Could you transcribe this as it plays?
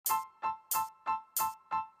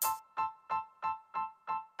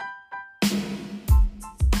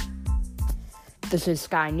This is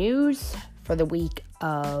Sky News for the week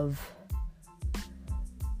of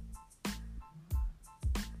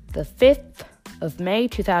the 5th of May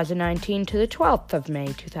 2019 to the 12th of May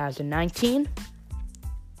 2019.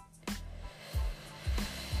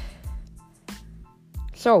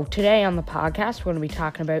 So today on the podcast, we're going to be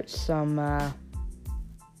talking about some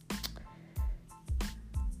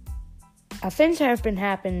things that have been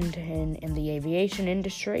happened in the aviation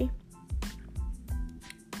industry.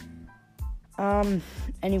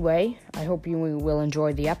 Anyway, I hope you will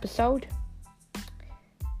enjoy the episode.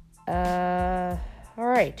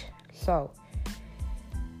 Alright, so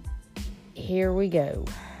here we go.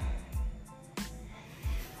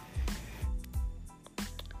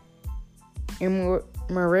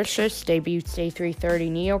 Mauritius debuts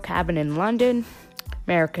A330neo cabin in London.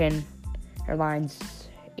 American Airlines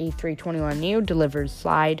A321neo delivers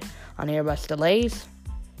slide on Airbus delays.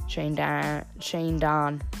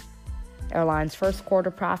 Shandong Airlines first quarter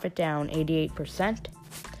profit down 88%.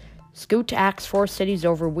 Scoot acts 4 cities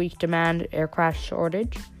over weak demand aircraft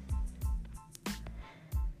shortage.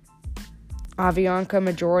 Avianca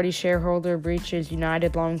majority shareholder breaches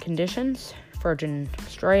United loan conditions. Virgin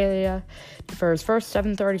Australia defers first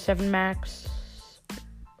 737 MAX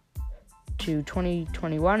to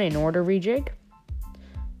 2021 in order rejig.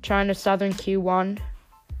 China Southern Q1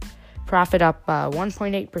 profit up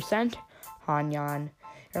 1.8%. Hainan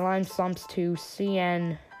Airlines slumps to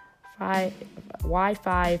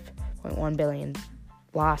Y5.1 billion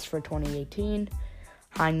loss for 2018.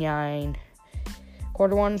 Hainan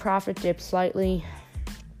quarter one profit dipped slightly.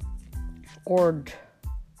 Sorry,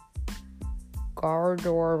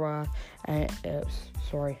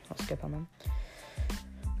 I'll skip on them.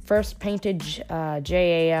 First painted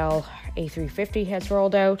JAL A350 has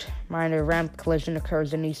rolled out. Minor ramp collision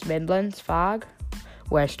occurs in East Midlands. Fog.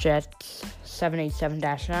 WestJet's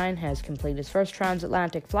 787-9 has completed its first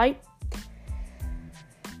transatlantic flight.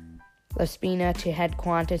 La Spina to head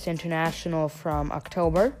Qantas International from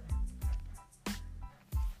October.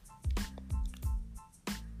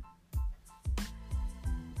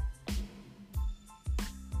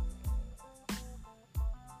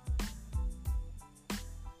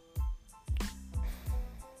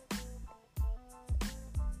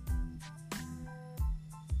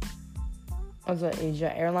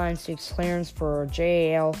 Asia Airlines seeks clearance for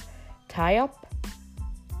JAL tie-up.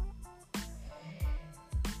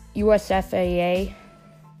 US FAA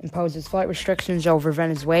imposes flight restrictions over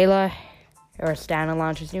Venezuela. Astana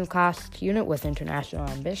launches new cost unit with international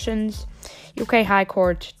ambitions. UK High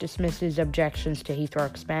Court dismisses objections to Heathrow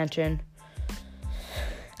expansion.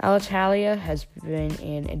 Alitalia has been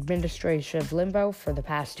in administrative limbo for the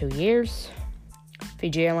past 2 years.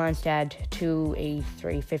 Fiji Airlines to add 2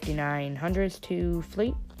 A350-900s to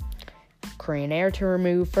fleet. Korean Air to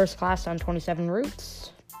remove first class on 27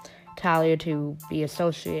 routes. Italia to be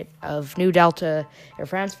associate of New Delta Air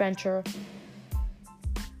France venture.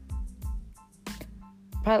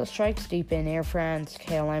 Pilot strikes deep in Air France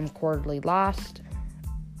KLM quarterly loss.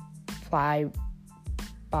 Fly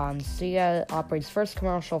Bonsia operates first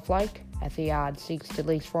commercial flight. Etihad seeks to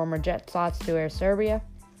lease former jet slots to Air Serbia.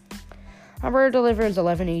 Embraer delivers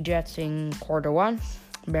 11 E-jets in quarter one.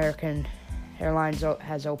 American Airlines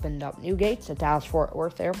has opened up new gates at Dallas-Fort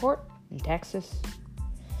Worth Airport in Texas.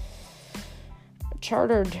 A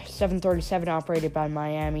chartered 737 operated by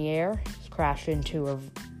Miami Air crashed into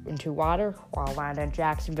water while landing at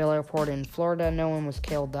Jacksonville Airport in Florida. No one was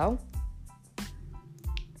killed, though.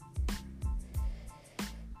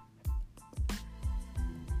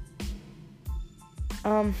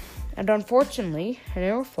 And unfortunately, an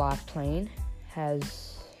Aeroflot plane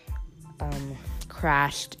has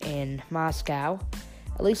crashed in Moscow.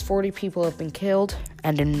 At least 40 people have been killed,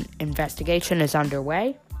 and an investigation is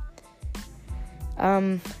underway.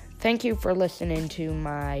 Thank you for listening to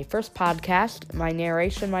my first podcast. My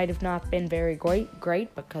narration might have not been very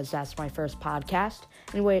great because that's my first podcast.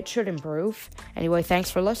 Anyway, it should improve. Anyway, thanks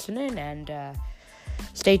for listening, and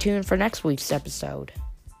stay tuned for next week's episode.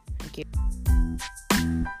 Thank you.